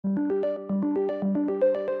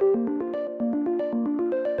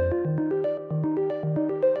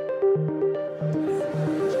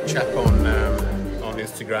chap on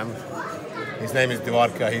Instagram. His name is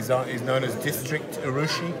Dwarka. He's known as District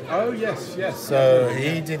Urushi. Oh yes, yes. So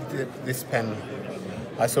he did this pen.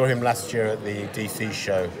 I saw him last year at the DC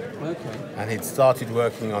show. Okay. And he'd started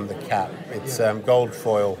working on the cap. It's gold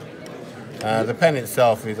foil. The pen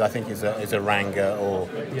itself is, I think, is a Ranga or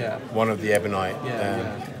one of the ebonite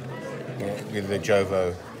with the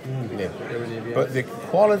Jovo nib. But the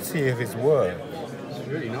quality of his work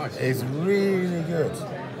really nice. Is really good.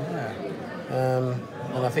 Yeah.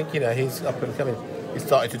 And I think he's up and coming. He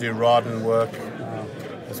started to do Raden work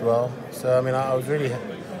as well. So I mean, I was really.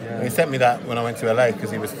 He sent me that when I went to LA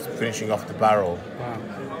because he was finishing off the barrel. Wow.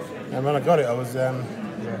 And when I got it, I was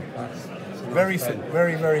very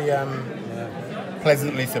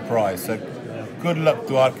pleasantly surprised. So good luck,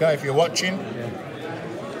 Dwarka, if you're watching.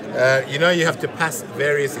 You have to pass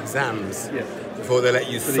various exams before they let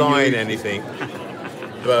you sign anything.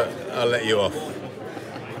 But I'll let you off.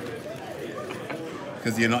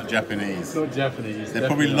 Because you're not Japanese. Not Japanese. They'll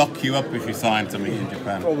probably lock you up if you sign something in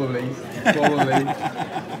Japan. Probably. You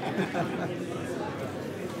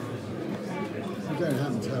don't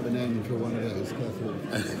happen to have a name for one of those, careful.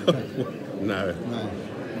 No.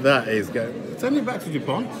 That is good. Send it back to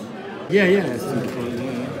DuPont. Yeah.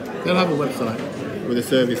 They'll have a website with a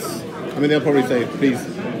service. I mean, they'll probably say, please,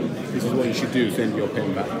 this is what you should do, send your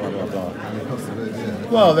pen back, blah, blah, blah.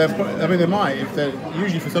 Well, they might. If they're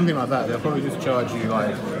usually for something like that, they'll probably just charge you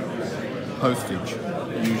like postage,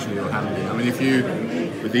 usually, or handling. I mean,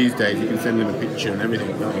 with these days, you can send them a picture and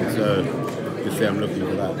everything, can't you? So just say I'm looking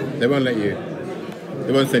for that. They won't let you.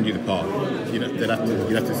 They won't send you the part. You'll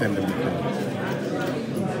have to send them the part.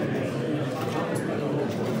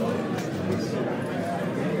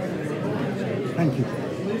 Thank you.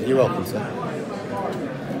 You're welcome, sir.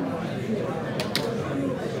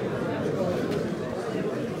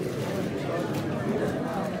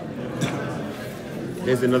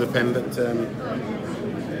 Here's another pen that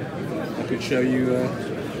I could show you,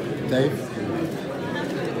 Dave.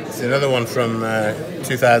 It's another one from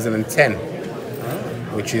 2010,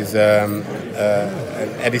 which is an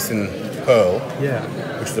Edison Pearl,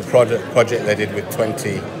 which is a project they did with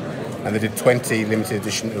 20, and they did 20 limited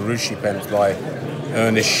edition Urushi pens by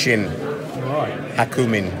Ernest Shin,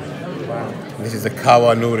 Hakumin. Wow. This is a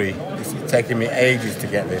Kawanuri. It's taken me ages to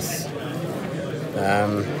get this.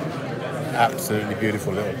 Absolutely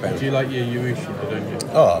beautiful little pen. Do you like your Urushi, don't you?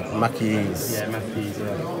 Oh, Maki's. Yeah, Maki's.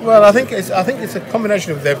 Well, I think it's a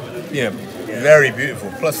combination of their, very beautiful.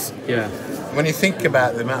 Plus, when you think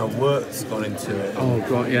about the amount of work that's gone into it. Oh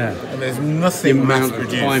God, yeah. And there's nothing the amount of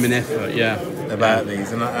mass-produced time and effort, about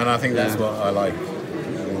these, and I think that's what I like.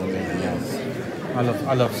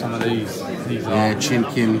 I love some of these. These are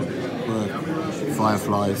Chinkin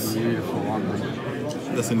fireflies. Beautiful, aren't they?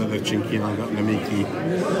 That's another Chinkin. I got Namiki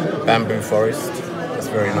Bamboo Forest. That's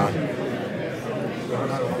very nice.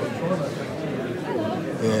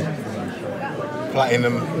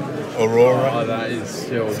 Platinum Aurora. Oh, that is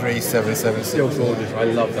still 3776. Still gorgeous. I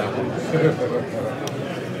love that one.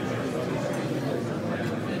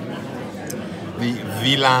 The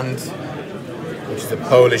Wieland, which is a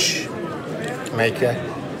Polish maker.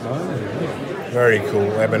 Very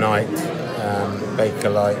cool. Ebonite,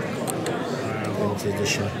 Bakelite. Limited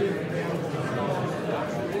edition.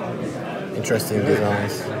 Interesting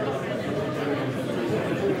designs.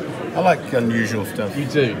 I like unusual stuff. You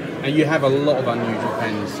do, and you have a lot of unusual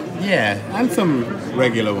pens. Yeah, and some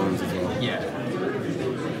regular ones as well. Yeah.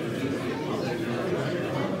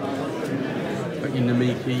 Got your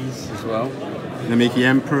Namikis as well. Namiki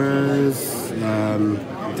Emperors,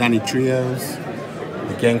 Danny Trios,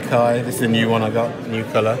 the Genkai. This is a new one I got, new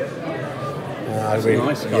colour.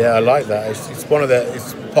 Nice colour. Yeah, I like that. It's one of the.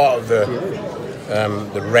 It's part of the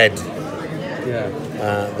red.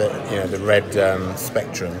 The red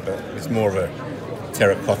spectrum, but it's more of a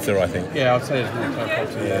terracotta, I think. Yeah, I'd say it's more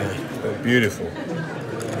terracotta. Yeah, but beautiful.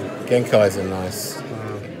 Genkais are nice.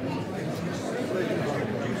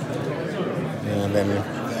 And then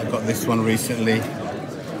I got this one recently,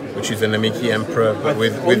 which is a Namiki Emperor, but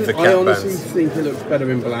with the cap bands. I honestly think it looks better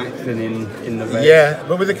in black than in the red. Yeah,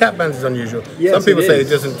 but with the cap bands is unusual. Yes, some people say it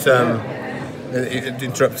doesn't. It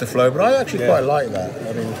interrupts the flow, but I actually quite like that.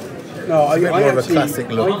 I mean, no, it's a bit more of a classic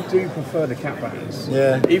look. I do prefer the cap bands.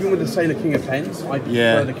 Yeah. Even with the Sailor King of pens, I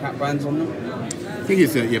prefer the cap bands on them. I think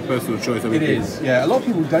it's your personal choice. It is. Yeah, a lot of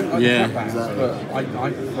people don't like the cap bands, but I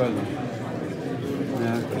prefer them.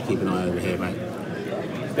 Yeah. Gotta keep an eye over here, mate.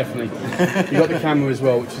 Definitely. You got the camera as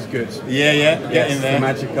well, which is good. Yeah. Get in there. The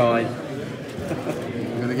magic eye.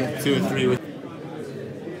 I'm gonna get 2 or 3 with.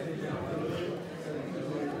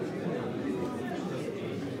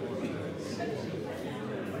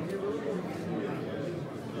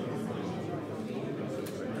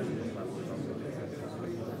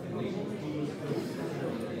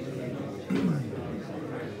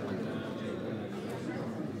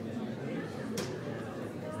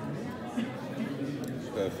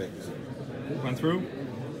 Perfect. Went through?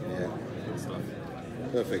 Yeah. Good stuff.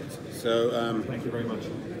 Perfect. So Thank you very much.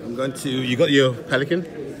 I'm going to. You got your Pelican?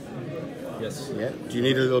 Yes. Yeah. Do you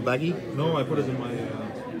need a little baggie? No, I put it in my...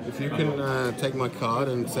 If you can take my card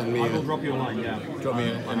and send me. I will drop you a line, yeah. Drop me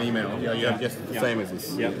an email. Yeah, you have just the same as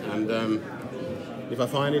this. Yeah. And if I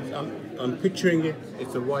find it, I'm picturing it.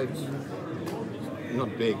 It's a white,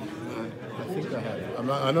 not big. I think I have it.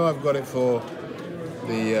 I know I've got it for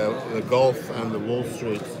the Gulf and the Wall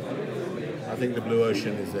Street. I think the Blue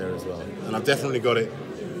Ocean is there as well. And I've definitely got it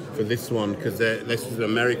for this one because this is an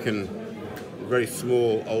American, very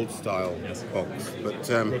small, old style box. But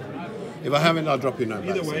if I haven't, I'll drop you a note.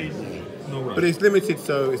 Either way, no rush. But it's limited,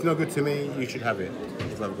 so it's no good to me. You should have it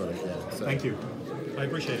if I've got it. Yeah. So. Thank you. I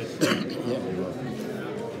appreciate it. Yeah, you're welcome.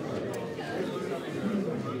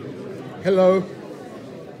 Hello.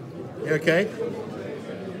 You okay?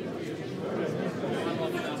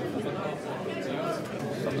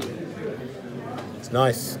 It's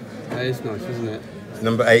nice. That is nice, isn't it? It's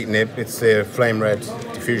number 8 nib. It's a flame red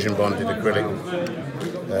diffusion bonded acrylic.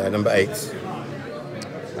 Number 8.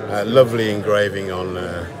 Lovely engraving on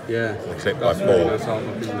the clip by Paul. Nice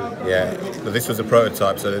artwork, isn't it? Yeah, but this was a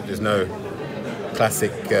prototype, so there's no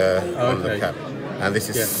classic on the cap. And this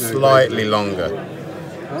is slightly longer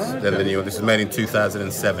than the new one. This is made in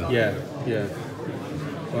 2007. Yeah, yeah.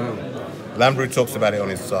 Wow. Lambrou talks about it on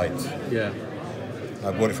his site. Yeah.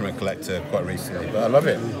 I bought it from a collector quite recently, but I love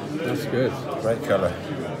it. That's good. Great colour.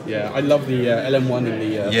 Yeah, I love the LM1 in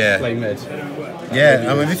the flame red.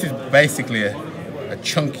 Yeah, I mean this is basically a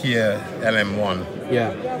chunkier LM1.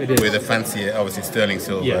 Yeah, it is. With a fancier, obviously sterling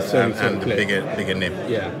silver and a bigger nib.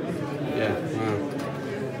 Yeah, yeah. Wow.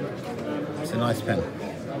 It's a nice pen.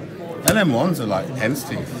 LM1s are like hen's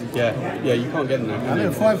teeth. Yeah, yeah. You can't get them now. I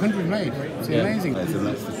know, 500 made. It's amazing. And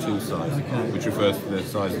that's the 2 size, which refers to the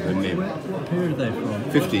size of the nib. What period are they from?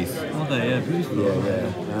 50s. Are they? Yeah, beautiful. Yeah.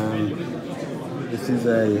 This is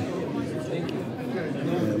a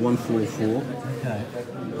 144. Okay.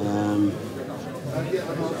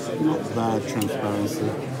 Not bad transparency.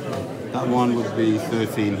 That one would be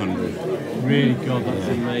 1300. Really, God, that's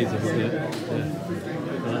amazing, isn't it? Yeah.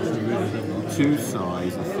 That's a really good one. 2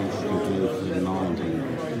 size, I think you can do for the 90.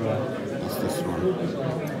 Right. That's this one.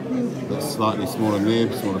 That's slightly smaller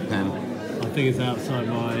nib, smaller pen. I think it's outside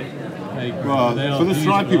my pay grade. Well, They are for the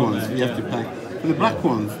stripy beautiful, ones, aren't you they? have to pay. For the black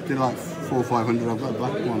ones, they're like 400 or 500. I've got a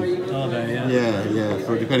black one. Are they? Yeah. Yeah,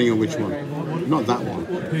 for depending on which one. Not that one.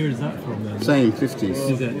 What period is that from then? Same 50s.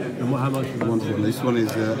 Is it? And how much was that? One for this one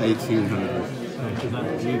is 1800. Oh, so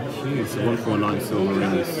that's huge. It's a 149 silver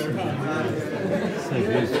rings. So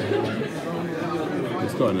beautiful.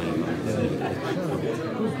 It's got a name.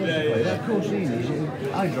 That Corsini,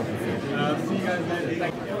 eyedropper thing.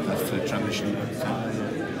 That's the transition.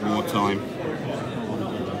 More time.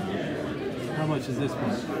 How much is this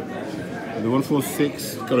one? The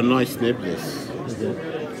 146 got a nice nib. This. Is it?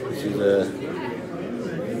 This is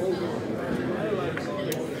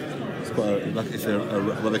it's a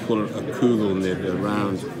what they call a kugel nib, a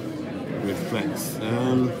round with flex.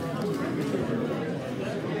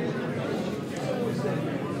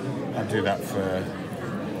 I'll do that for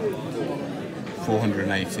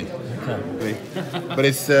 480. Okay. But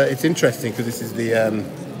it's interesting because this is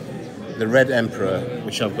the Red Emperor,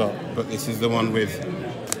 which I've got, but this is the one with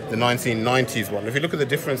the 1990s one. If you look at the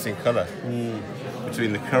difference in colour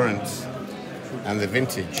between the current and the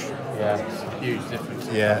vintage. Yeah, it's a huge difference.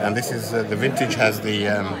 Yeah, and this is the vintage has the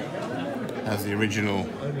original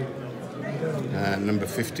number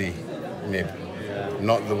 50 nib,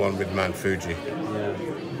 not the one with Mount Fuji. Yeah.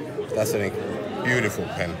 That's a beautiful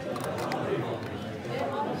pen.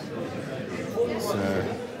 It's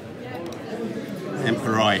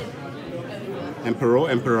Emperor. Emperor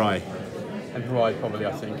probably,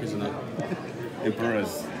 I think, isn't it?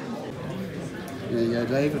 Emperors. There you go,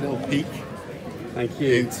 Dave. A little peek. Thank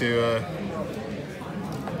you. Into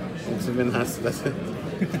Minhouse. That's it.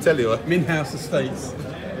 I tell you what. Minhouse Estates.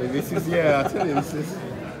 This is I tell you this is.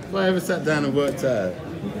 If I ever sat down and worked out.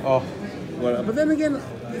 Oh, Well, but then again,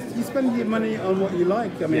 you spend your money on what you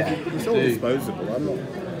like. I mean, it's all disposable. I'm not.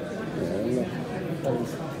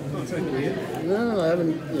 No, I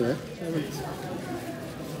haven't. I haven't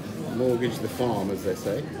mortgaged the farm, as they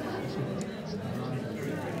say.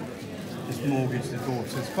 just mortgaged his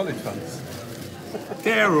daughter's college funds.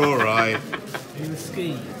 They're all right. In the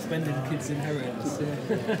ski, spending the kids' inheritance.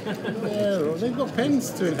 Yeah, they've got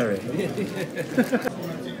pens to inherit.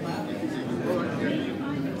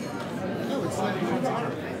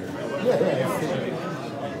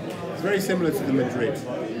 It's very similar to the Madrid.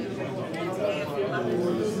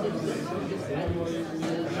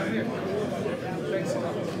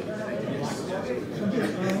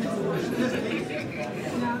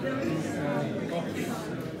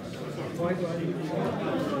 It's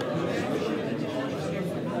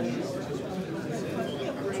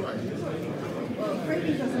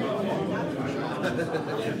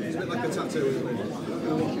a bit like a tattoo, isn't it?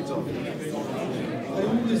 You wash it off.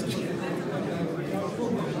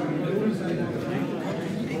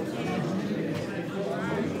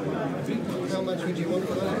 How much would you want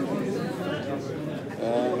for that?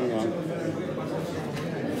 Hang on.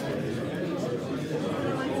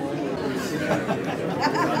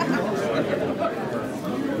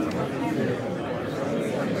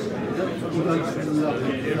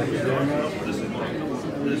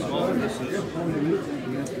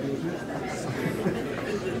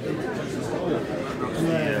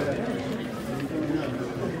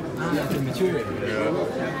 The material.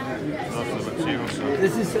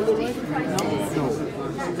 This is cellulite? No.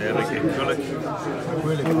 Yeah, like acrylic.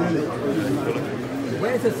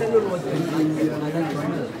 Where's the cellulite? I don't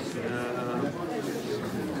know.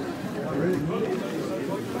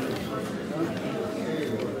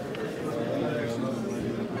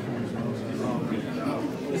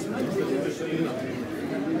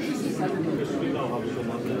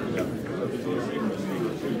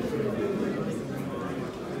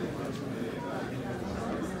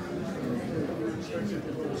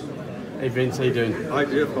 Hey Vince, how you doing? Hi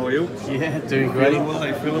Dave, how are you? Yeah, doing great. Feeling well? Are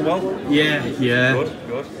you feeling well? Yeah. Good,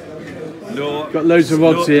 good. No, Got loads of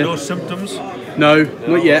odds here. No symptoms? No,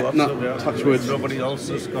 not yet. That's Not it, yeah. touch wood. Nobody else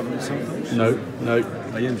has got any symptoms? No.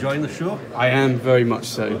 Are you enjoying the show? I am very much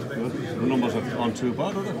so. Good. The numbers aren't too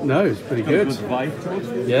bad, are they? No, it's pretty Got a good. good vibe to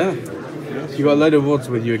it. Yeah. You got a load of odds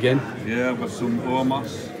with you again. Yeah, I've got some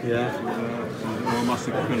Ormas. Yeah. Some Ormas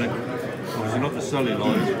acrylic. Obviously not the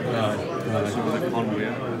celluloid. Some of the Conway.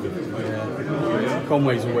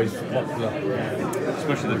 Conway's always popular.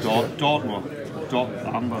 Especially the dark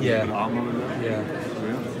amber. Yeah. There's a bit of amber in there. Yeah.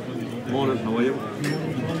 Yeah. Morning, how are you?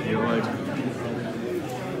 You're right.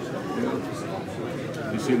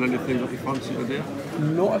 You seen anything that you fancy today?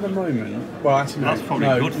 Not at the moment. Well, actually, That's probably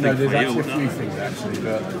no. a good thing No, there's for actually you, a few isn't things actually,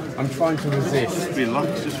 but I'm trying to resist. Just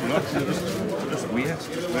relax. Just wait.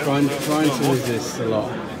 Trying to resist a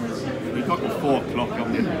lot. We've got the 4 o'clock,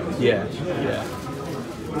 haven't you? Yeah.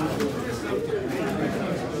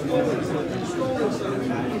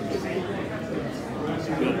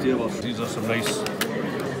 These are some nice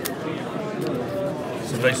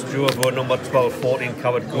Duovo number 12, 14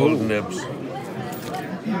 carat golden nibs.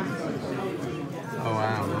 Oh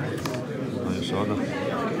wow. Nice, aren't they?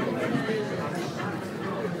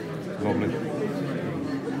 Lovely.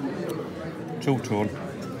 Two-tone.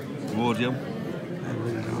 Rhodium.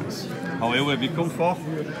 Really nice. How are you? Where have you come for?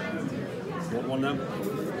 What one then?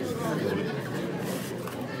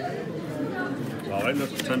 Alright,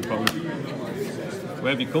 that's £10.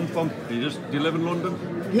 Where have you come from? Do you live in London?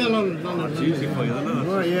 Yeah, London. It's easy for you, isn't it?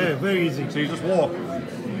 Right, yeah, very easy. So you just walk?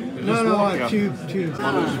 Tube.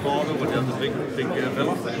 Father's father would have the big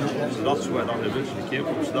villa. So that's where that originally came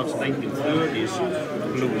from. So that's 1930s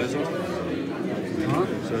Blue Lizard.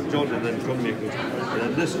 So John and then Company. And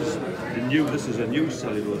then this is a new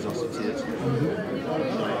cellulose acetate.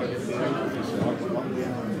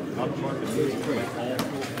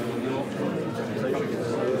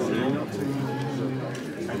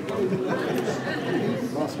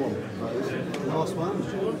 Last one?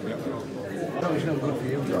 That was no good for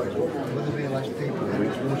you guys. With there being less people,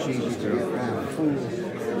 it's much easier to get around.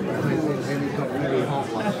 Then it got really hot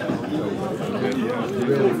last night.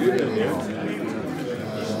 Really hot.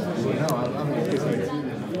 No, I've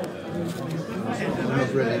not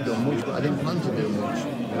really done much, but I didn't plan to do much.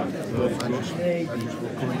 But I just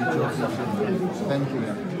was coming to office and spending.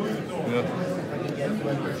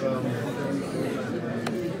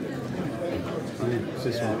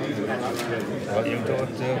 What you got?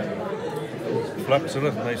 Flax in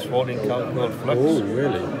it, nice 14 carat gold flax. Oh,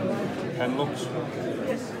 really? 10 looks.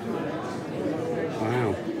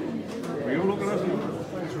 Wow. Will you look at it?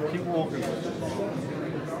 Keep walking.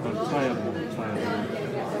 I'm tired.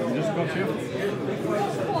 You just got here?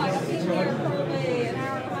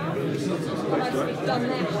 Done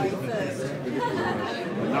that way first.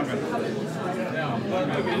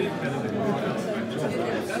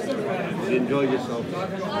 You enjoy yourself. I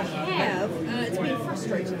have. It's been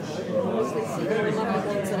frustrating. Honestly, seeing all the lovely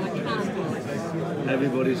ones that I can't buy.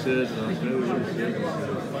 Everybody says that.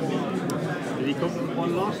 Did you come to the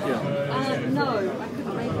one last year? No, I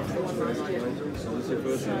couldn't make it to the one last year. What's your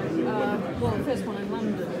first one? Well, the first one in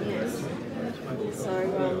London, yes. So,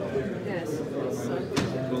 yes. So.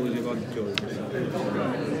 As long as you've enjoyed yourself.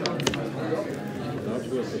 That's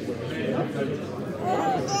worth it.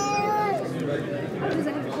 Does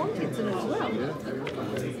it have contents in it as well?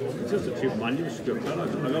 It's just a cheap wine. manuscript. I got a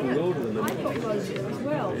load of them. I got loads of them as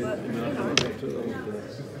well, but you know.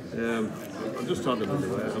 I just had them in the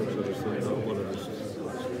warehouse. I was thinking, oh, what are this?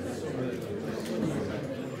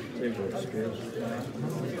 Seems like space.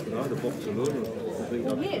 But I had a box of load. I think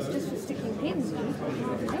Well, yeah, it's just for sticking pins in. I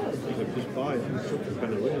just buy it and chuck a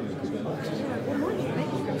pen away. Well, mine is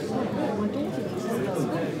manuscripts. My daughter uses them as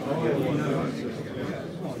well.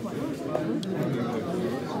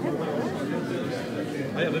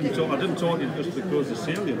 I didn't talk to you just because of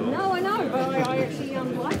sale, you know. No, I know, but I actually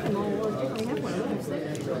like them. I'll definitely have one of those.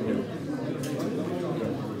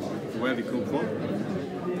 Where have you come from?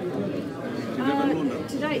 Do you live in London?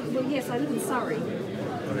 Today, well, yes, I live in Surrey.